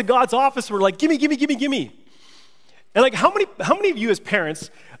walk right into God's office. And we're like, "Gimme, gimme, gimme, gimme." And like, how many of you as parents,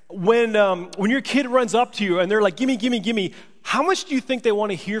 when your kid runs up to you and they're like, "Gimme, gimme, gimme," how much do you think they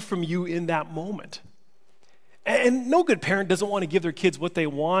want to hear from you in that moment? And no good parent doesn't want to give their kids what they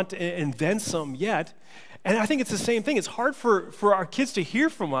want and then some yet. And I think it's the same thing. It's hard for our kids to hear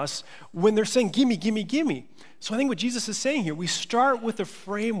from us when they're saying, "Gimme, gimme, gimme." So I think what Jesus is saying here, we start with a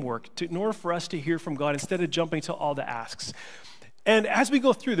framework in order for us to hear from God instead of jumping to all the asks. And as we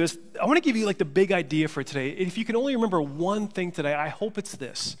go through this, I want to give you like the big idea for today. If you can only remember one thing today, I hope it's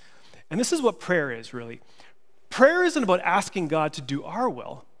this. And this is what prayer is, really. Prayer isn't about asking God to do our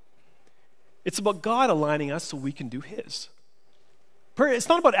will. It's about God aligning us so we can do his. Prayer, it's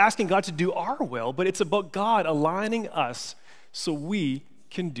not about asking God to do our will, but it's about God aligning us so we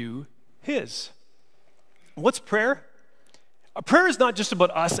can do his. What's prayer? Prayer is not just about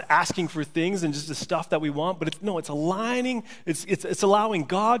us asking for things and just the stuff that we want, but it's aligning, it's allowing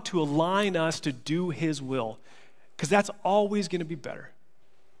God to align us to do his will, because that's always going to be better.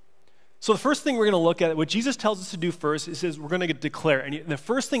 So the first thing we're going to look at, what Jesus tells us to do first, he says we're going to declare. And the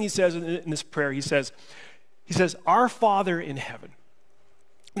first thing he says in this prayer, he says, "Our Father in heaven."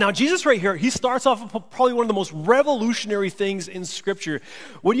 Now, Jesus right here, he starts off with probably one of the most revolutionary things in Scripture.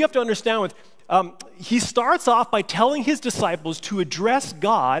 What you have to understand with, he starts off by telling his disciples to address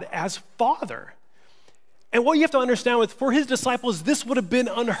God as Father. And what you have to understand with, for his disciples, this would have been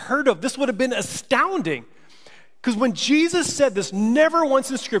unheard of. This would have been astounding. Because when Jesus said this, never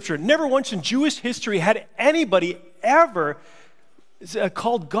once in Scripture, never once in Jewish history had anybody ever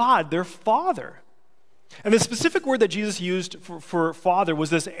called God their Father. And the specific word that Jesus used for father was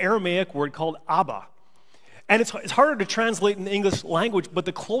this Aramaic word called Abba. And it's harder to translate in the English language, but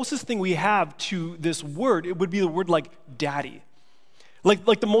the closest thing we have to this word, it would be the word like daddy.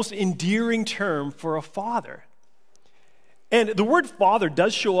 Like the most endearing term for a father. And the word father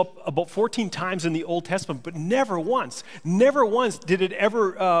does show up about 14 times in the Old Testament, but never once did it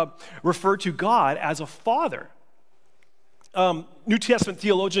ever refer to God as a father. New Testament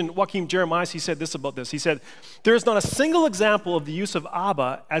theologian Joachim Jeremiah, he said this about this. He said, there is not a single example of the use of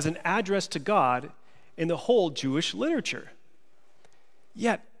Abba as an address to God in the whole Jewish literature.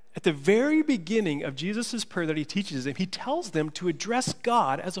 Yet, at the very beginning of Jesus' prayer that he teaches them, he tells them to address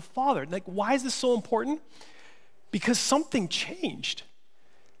God as a father. Like, why is this so important? Because something changed.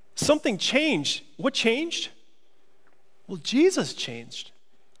 Something changed. What changed? Well, Jesus changed.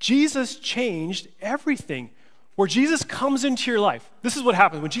 Jesus changed everything. Where Jesus comes into your life, this is what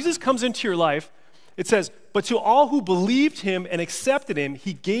happens. When Jesus comes into your life, it says, but to all who believed him and accepted him,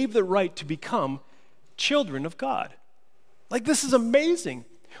 he gave the right to become children of God. Like, this is amazing.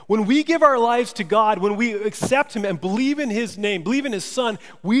 When we give our lives to God, when we accept him and believe in his name, believe in his son,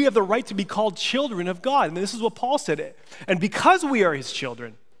 we have the right to be called children of God. And this is what Paul said. And because we are his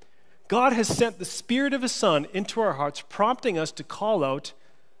children, God has sent the Spirit of his Son into our hearts, prompting us to call out,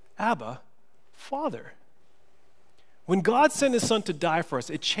 Abba, Father. When God sent his Son to die for us,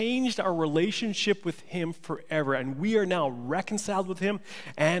 it changed our relationship with him forever. And we are now reconciled with him,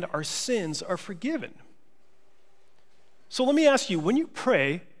 and our sins are forgiven. So let me ask you, when you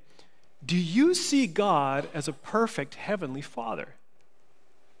pray, do you see God as a perfect heavenly Father?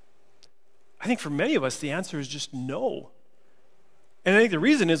 I think for many of us, the answer is just no. And I think the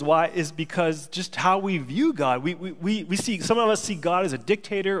reason is because just how we view God. We see, some of us see God as a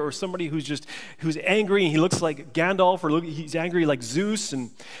dictator or somebody who's angry and he looks like Gandalf, or he's angry like Zeus.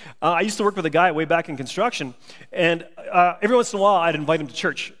 And I used to work with a guy way back in construction, and every once in a while I'd invite him to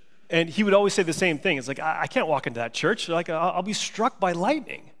church. And he would always say the same thing. It's like, I can't walk into that church. Like, I'll be struck by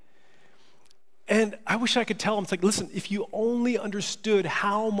lightning. And I wish I could tell him, it's like, listen, if you only understood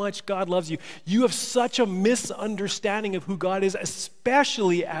how much God loves you, you have such a misunderstanding of who God is,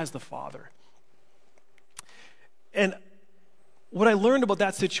 especially as the Father. And what I learned about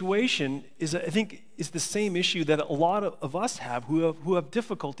that situation is, I think, is the same issue that a lot of us have who have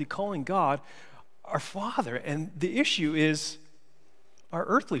difficulty calling God our Father. And the issue is our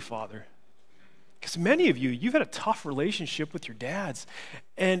earthly father. Because many of you, you've had a tough relationship with your dads.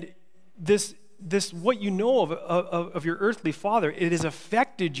 And this what you know of your earthly father, it has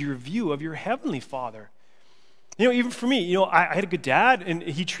affected your view of your heavenly Father. You know, even for me, I had a good dad, and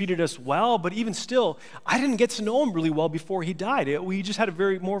he treated us well, but even still, I didn't get to know him really well before he died. We just had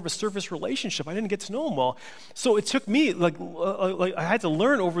more of a surface relationship. I didn't get to know him well. So it took me, like I had to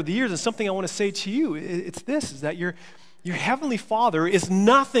learn over the years, and something I want to say to you, it's this, is that your heavenly Father is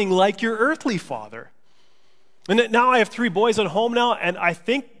nothing like your earthly father. And now I have 3 boys at home now, and I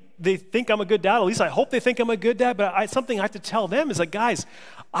think they think I'm a good dad. At least I hope they think I'm a good dad, but something I have to tell them is like, guys,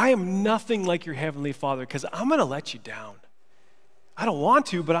 I am nothing like your heavenly Father, because I'm going to let you down. I don't want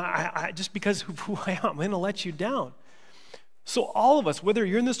to, but I just because of who I am, I'm going to let you down. So all of us, whether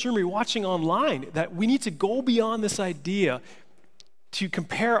you're in this room or you're watching online, that we need to go beyond this idea to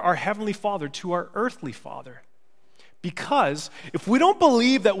compare our heavenly Father to our earthly father. Because if we don't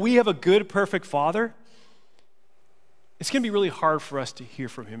believe that we have a good, perfect Father, it's going to be really hard for us to hear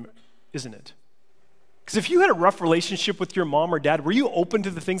from him, isn't it? Because if you had a rough relationship with your mom or dad, were you open to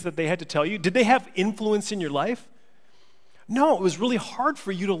the things that they had to tell you? Did they have influence in your life? No, it was really hard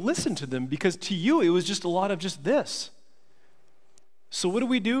for you to listen to them, because to you it was just a lot of just this. So what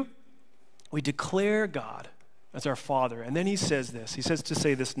do? We declare God as our Father. And then he says this. He says to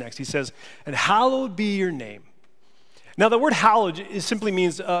say this next. He says, and hallowed be your name. Now, the word hallowed simply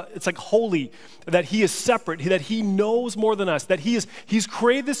means it's like holy, that he is separate, that he knows more than us, that he's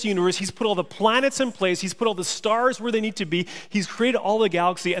created this universe, he's put all the planets in place, he's put all the stars where they need to be, he's created all the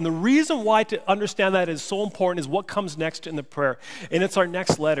galaxy. And the reason why to understand that is so important is what comes next in the prayer. And it's our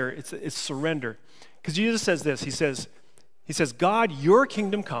next letter, it's surrender. Because Jesus says this, he says, God, your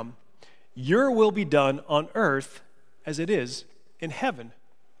kingdom come, your will be done on earth as it is in heaven.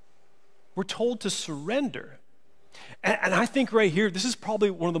 We're told to surrender. And I think right here, this is probably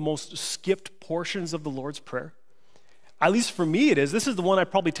one of the most skipped portions of the Lord's Prayer. At least for me it is. This is the one I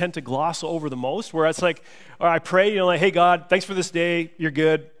probably tend to gloss over the most, where it's like, or I pray, like, hey God, thanks for this day, you're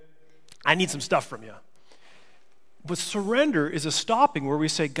good. I need some stuff from you. But surrender is a stopping where we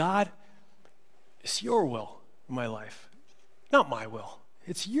say, God, it's your will in my life, not my will.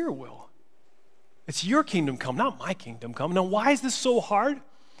 It's your will. It's your kingdom come, not my kingdom come. Now, why is this so hard?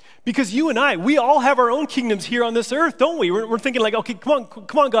 Because you and I, we all have our own kingdoms here on this earth, don't we? We're thinking like, okay, come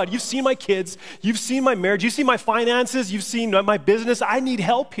on, God, you've seen my kids, you've seen my marriage, you've seen my finances, you've seen my business, I need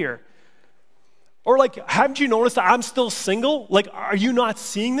help here. Or like, haven't you noticed that I'm still single? Like, are you not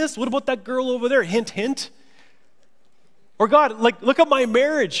seeing this? What about that girl over there? Hint, hint. Or God, like, look at my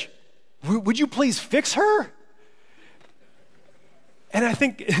marriage. Would you please fix her? And I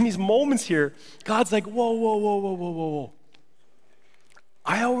think in these moments here, God's like, whoa.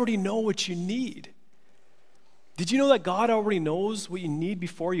 I already know what you need. Did you know that God already knows what you need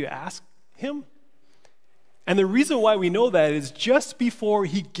before you ask him? And the reason why we know that is just before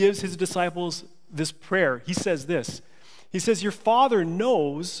he gives his disciples this prayer, he says this. He says, your Father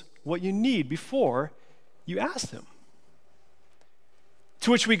knows what you need before you ask him.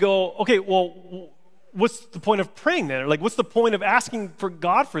 To which we go, okay, well, what's the point of praying then? Like, what's the point of asking for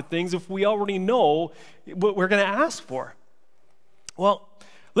God for things if we already know what we're going to ask for? Well,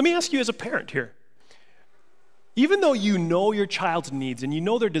 let me ask you as a parent here. Even though you know your child's needs and you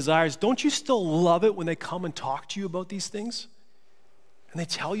know their desires, don't you still love it when they come and talk to you about these things? And they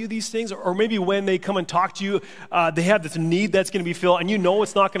tell you these things? Or maybe when they come and talk to you, they have this need that's going to be filled, and you know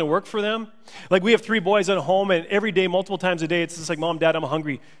it's not going to work for them. Like, we have 3 boys at home, and every day, multiple times a day, it's just like, Mom, Dad, I'm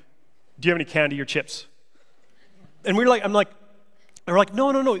hungry. Do you have any candy or chips? And we're like,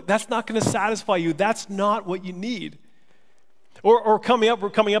 no, that's not going to satisfy you. That's not what you need. Or we're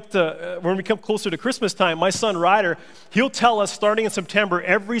coming up to, when we come closer to Christmas time, my son Ryder, he'll tell us starting in September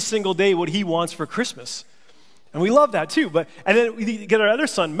every single day what he wants for Christmas. And we love that too. And then we get our other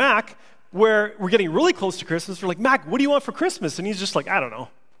son, Mac, where we're getting really close to Christmas. We're like, Mac, what do you want for Christmas? And he's just like, I don't know.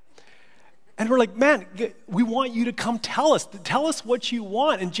 And we're like, man, we want you to come tell us what you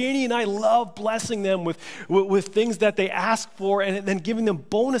want. And Janie and I love blessing them with things that they ask for and then giving them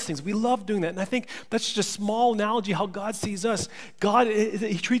bonus things. We love doing that. And I think that's just a small analogy how God sees us. God,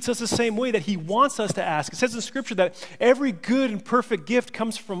 he treats us the same way, that he wants us to ask. It says in Scripture that every good and perfect gift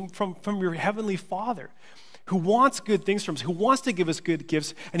comes from your heavenly Father, who wants good things from us, who wants to give us good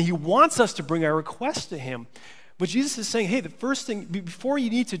gifts, and he wants us to bring our requests to him. But Jesus is saying, hey, the first thing, before you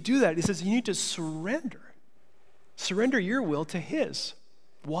need to do that, he says you need to surrender. Surrender your will to his.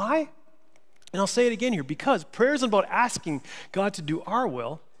 Why? And I'll say it again here, because prayer isn't about asking God to do our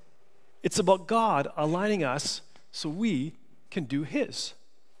will. It's about God aligning us so we can do his.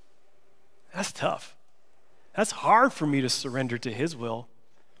 That's tough. That's hard for me to surrender to his will.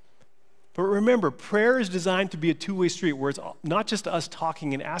 But remember, prayer is designed to be a two-way street where it's not just us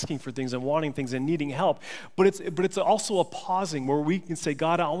talking and asking for things and wanting things and needing help, but it's also a pausing where we can say,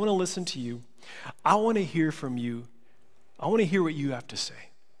 God, I want to listen to you. I want to hear from you. I want to hear what you have to say.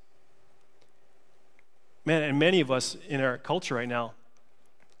 Man, and many of us in our culture right now,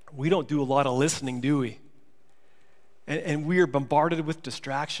 we don't do a lot of listening, do we? And we are bombarded with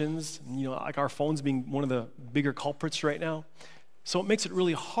distractions, like our phones being one of the bigger culprits right now. So it makes it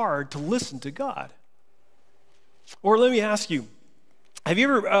really hard to listen to God. Or let me ask you, have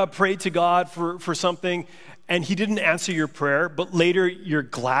you ever prayed to God for something and he didn't answer your prayer, but later you're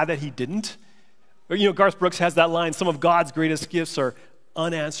glad that he didn't? Or, Garth Brooks has that line, some of God's greatest gifts are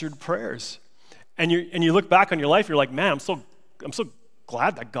unanswered prayers. And you look back on your life, you're like, man, I'm so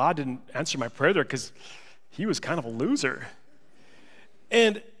glad that God didn't answer my prayer there because he was kind of a loser.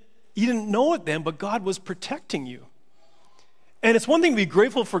 And you didn't know it then, but God was protecting you. And it's one thing to be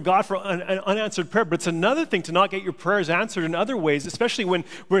grateful for God for an unanswered prayer, but it's another thing to not get your prayers answered in other ways, especially when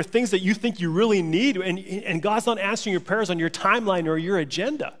there are things that you think you really need, and God's not answering your prayers on your timeline or your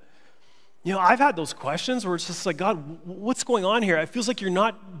agenda. I've had those questions where it's just like, God, what's going on here? It feels like you're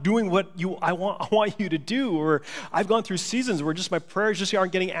not doing what I want you to do. Or I've gone through seasons where just my prayers just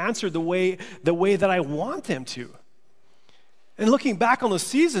aren't getting answered the way that I want them to. And looking back on those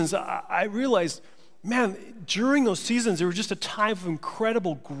seasons, I realized, man, during those seasons, there was just a time of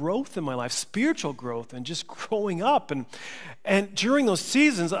incredible growth in my life, spiritual growth, and just growing up. And during those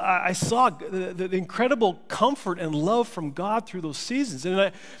seasons, I saw the incredible comfort and love from God through those seasons.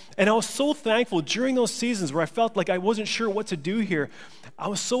 And I was so thankful during those seasons where I felt like I wasn't sure what to do here. I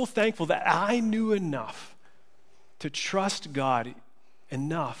was so thankful that I knew enough to trust God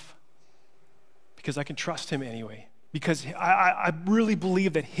enough because I can trust him anyway. Because I really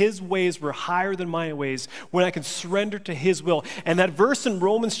believe that his ways were higher than my ways when I can surrender to his will. And that verse in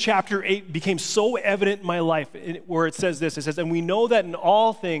Romans chapter 8 became so evident in my life where it says this. It says, and we know that in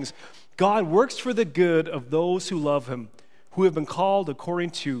all things, God works for the good of those who love him, who have been called according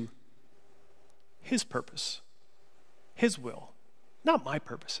to his purpose, his will, not my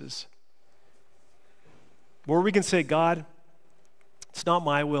purposes. Where we can say, God, it's not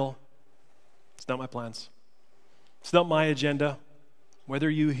my will, it's not my plans. It's not my agenda, whether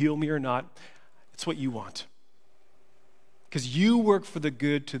you heal me or not. It's what you want. Because you work for the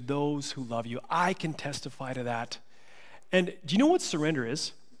good to those who love you. I can testify to that. And do you know what surrender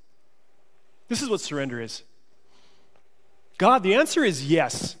is? This is what surrender is. God, the answer is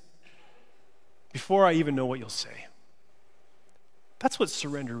yes, before I even know what you'll say. That's what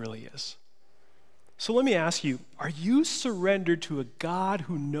surrender really is. So let me ask you, are you surrendered to a God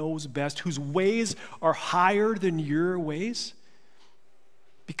who knows best, whose ways are higher than your ways?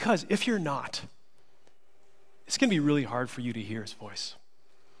 Because if you're not, it's going to be really hard for you to hear his voice.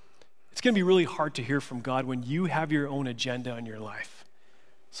 It's going to be really hard to hear from God when you have your own agenda in your life.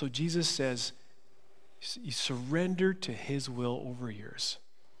 So Jesus says, you surrender to his will over yours.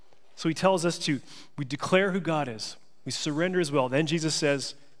 So he tells us we declare who God is. We surrender his will. Then Jesus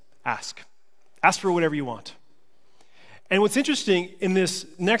says, ask. Ask for whatever you want. And what's interesting in this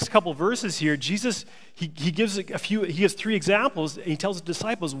next couple verses here, Jesus, he gives three examples, and he tells the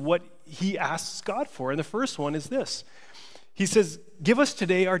disciples what he asks God for. And the first one is this. He says, give us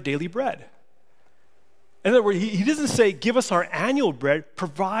today our daily bread. In other words, he doesn't say, give us our annual bread,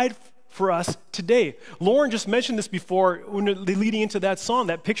 provide for us today. Lauren just mentioned this before when they're leading into that song,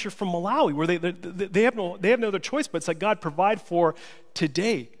 that picture from Malawi, where they have no other choice, but it's like, God, provide for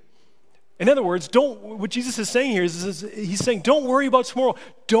today. In other words, what Jesus is saying here is he's saying, don't worry about tomorrow.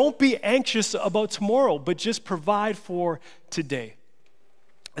 Don't be anxious about tomorrow, but just provide for today.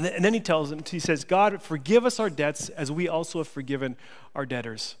 And then he says, God, forgive us our debts as we also have forgiven our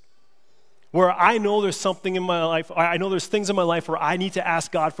debtors. Where I know there's something in my life, I know there's things in my life where I need to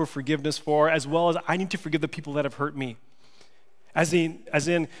ask God for forgiveness for, as well as I need to forgive the people that have hurt me. As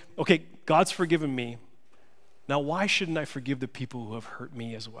in, okay, God's forgiven me. Now why shouldn't I forgive the people who have hurt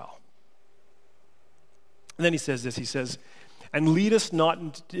me as well? And then he says this, he says, and lead us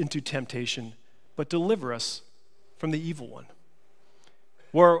not into temptation, but deliver us from the evil one.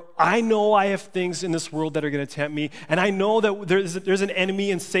 Where I know I have things in this world that are going to tempt me, and I know that there's an enemy,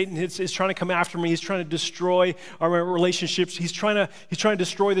 and Satan is trying to come after me. He's trying to destroy our relationships. He's trying to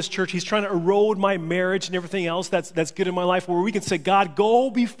destroy this church. He's trying to erode my marriage and everything else that's good in my life. Where we can say, God, go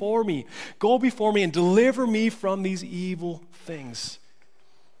before me, and deliver me from these evil things.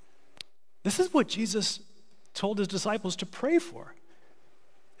 This is what Jesus told his disciples to pray for.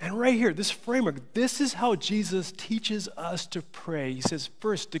 And right here, this framework, this is how Jesus teaches us to pray. He says,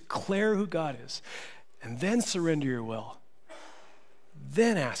 first, declare who God is, and then surrender your will.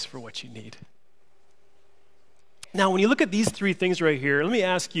 Then ask for what you need. Now, when you look at these three things right here, let me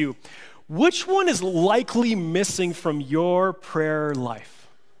ask you, which one is likely missing from your prayer life?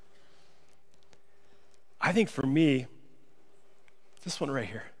 I think for me, this one right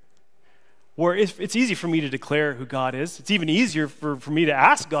here. Where it's easy for me to declare who God is. It's even easier for me to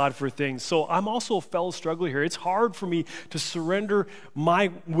ask God for things. So I'm also a fellow struggler here. It's hard for me to surrender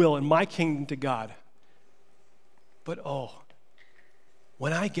my will and my kingdom to God. But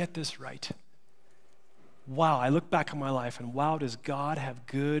when I get this right, wow, I look back on my life and wow, does God have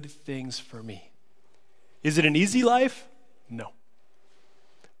good things for me? Is it an easy life? No.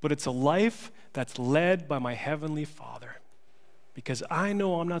 But it's a life that's led by my Heavenly Father. Because I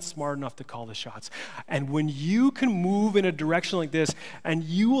know I'm not smart enough to call the shots. And when you can move in a direction like this, and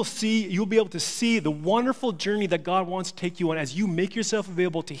you'll be able to see the wonderful journey that God wants to take you on as you make yourself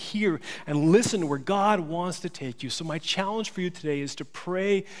available to hear and listen to where God wants to take you. So my challenge for you today is to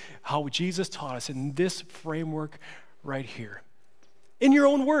pray how Jesus taught us in this framework right here. In your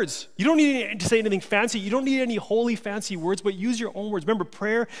own words. You don't need to say anything fancy. You don't need any holy, fancy words, but use your own words. Remember,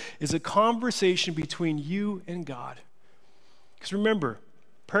 prayer is a conversation between you and God. Because remember,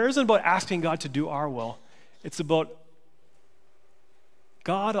 prayer isn't about asking God to do our will. It's about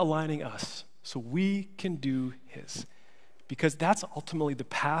God aligning us so we can do his. Because that's ultimately the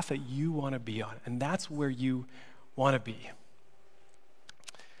path that you want to be on, and that's where you want to be.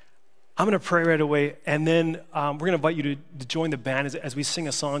 I'm going to pray right away, and then we're going to invite you to join the band as we sing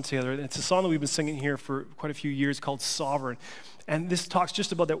a song together. It's a song that we've been singing here for quite a few years called Sovereign. And this talks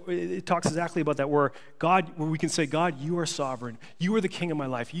just about that. It talks exactly about that, where we can say, God, you are sovereign. You are the king of my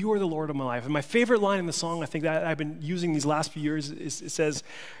life. You are the Lord of my life. And my favorite line in the song, I think that I've been using these last few years, it says,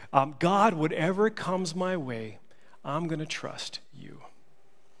 God, whatever comes my way, I'm going to trust you.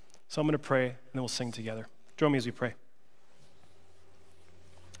 So I'm going to pray, and then we'll sing together. Join me as we pray.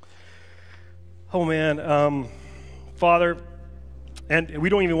 Oh, man. Father, and we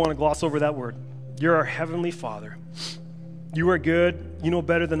don't even want to gloss over that word. You're our Heavenly Father. You are good. You know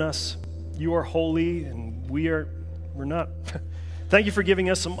better than us. You are holy, and we're not. Thank you for giving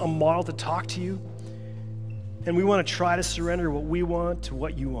us a model to talk to you. And we want to try to surrender what we want to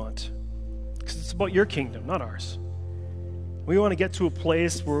what you want. Because it's about your kingdom, not ours. We want to get to a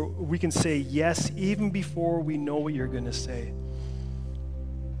place where we can say yes even before we know what you're going to say.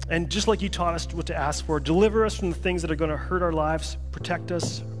 And just like you taught us what to ask for, deliver us from the things that are going to hurt our lives, protect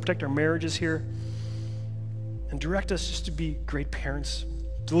us, protect our marriages here, and direct us just to be great parents.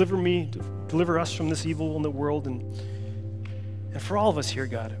 Deliver us from this evil in the world, and for all of us here,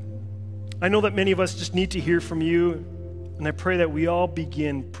 God. I know that many of us just need to hear from you, and I pray that we all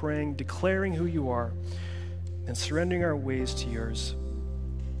begin praying, declaring who you are, and surrendering our ways to yours.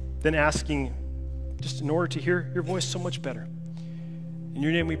 then asking just in order to hear your voice so much better. In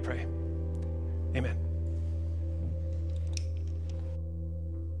your name we pray. Amen.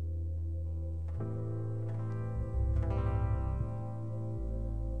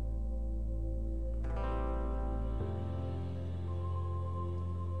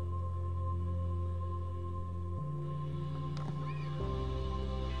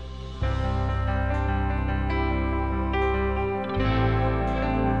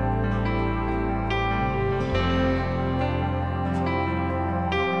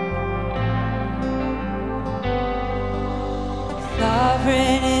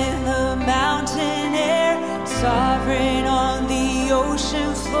 Sovereign in the mountain air, sovereign on the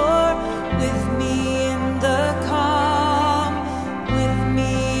ocean floor, with me in the calm, with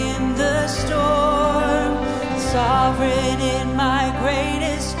me in the storm. Sovereign in my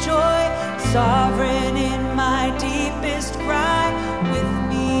greatest joy, sovereign in my deepest cry, with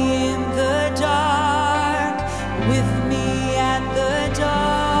me in the dark, with me at the dawn.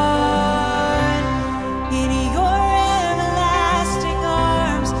 In your everlasting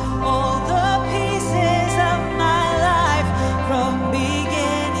arms, all the pieces of my life, from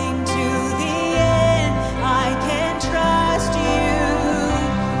beginning to the end, I can trust you.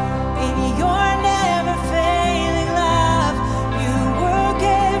 In your never failing love, you work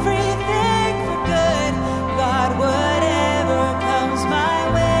everything for good. God, whatever comes my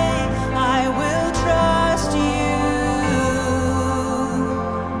way, I will trust you.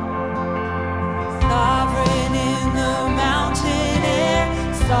 Sovereign in the mountain air,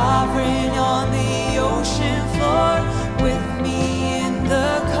 sovereign on the ocean floor, with me in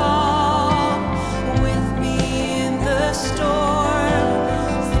the calm, with me in the storm.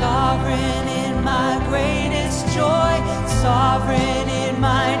 Sovereign in my greatest joy, sovereign in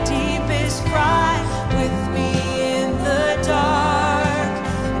my deepest cry, with me in the dark,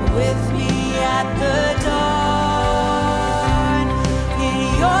 with me at the dawn. In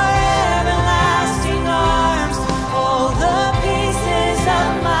your everlasting arms, all the pieces of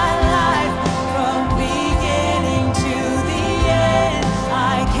my life, from beginning to the end,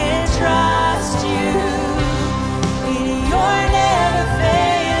 I can trust you. In your never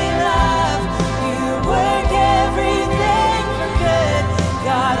failing love, you work everything for good.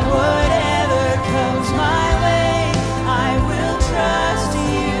 God, whatever comes my way, I will trust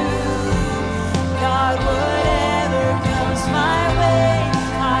you. God, whatever comes my way,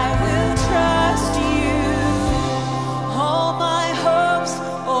 I will trust you. All my hopes,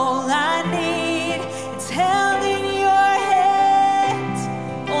 all I need, it's held in your hands.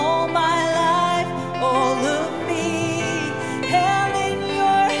 All my life, all of me, held in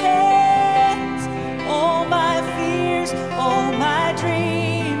your hands. All my fears, all my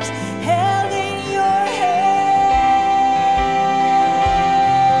dreams, held in your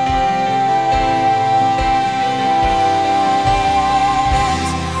hands.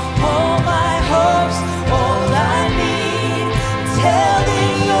 All my hopes, all I need, it's held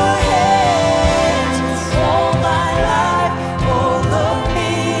in your hands. All my life, all of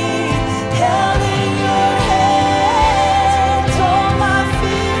me, held in your hands. All my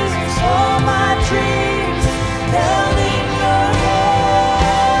fears, all my dreams, held in your hands.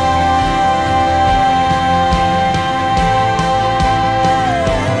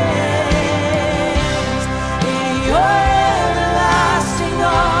 In your everlasting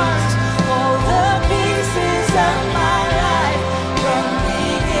arms, all the pieces of my life, from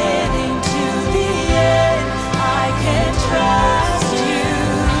beginning to the end, I can trust you.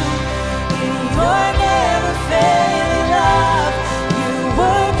 In your never failing love, you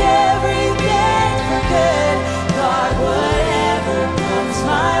work everything for good. God, whatever comes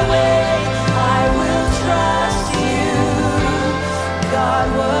my way, I will trust you. God,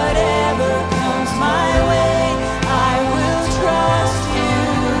 whatever comes my way, I will trust you.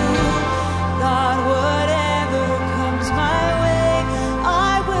 God, whatever comes my way,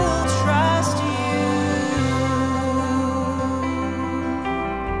 I will trust you.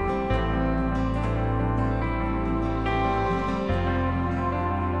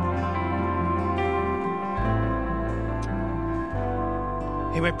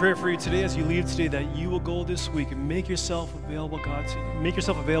 Hey, my prayer for you today as you leave today, that you will go this week and make yourself available, God, make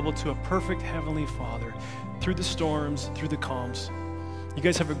yourself available to a perfect Heavenly Father through the storms, through the calms. You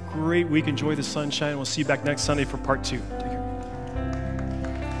guys have a great week. Enjoy the sunshine. We'll see you back next Sunday for part 2. Take care.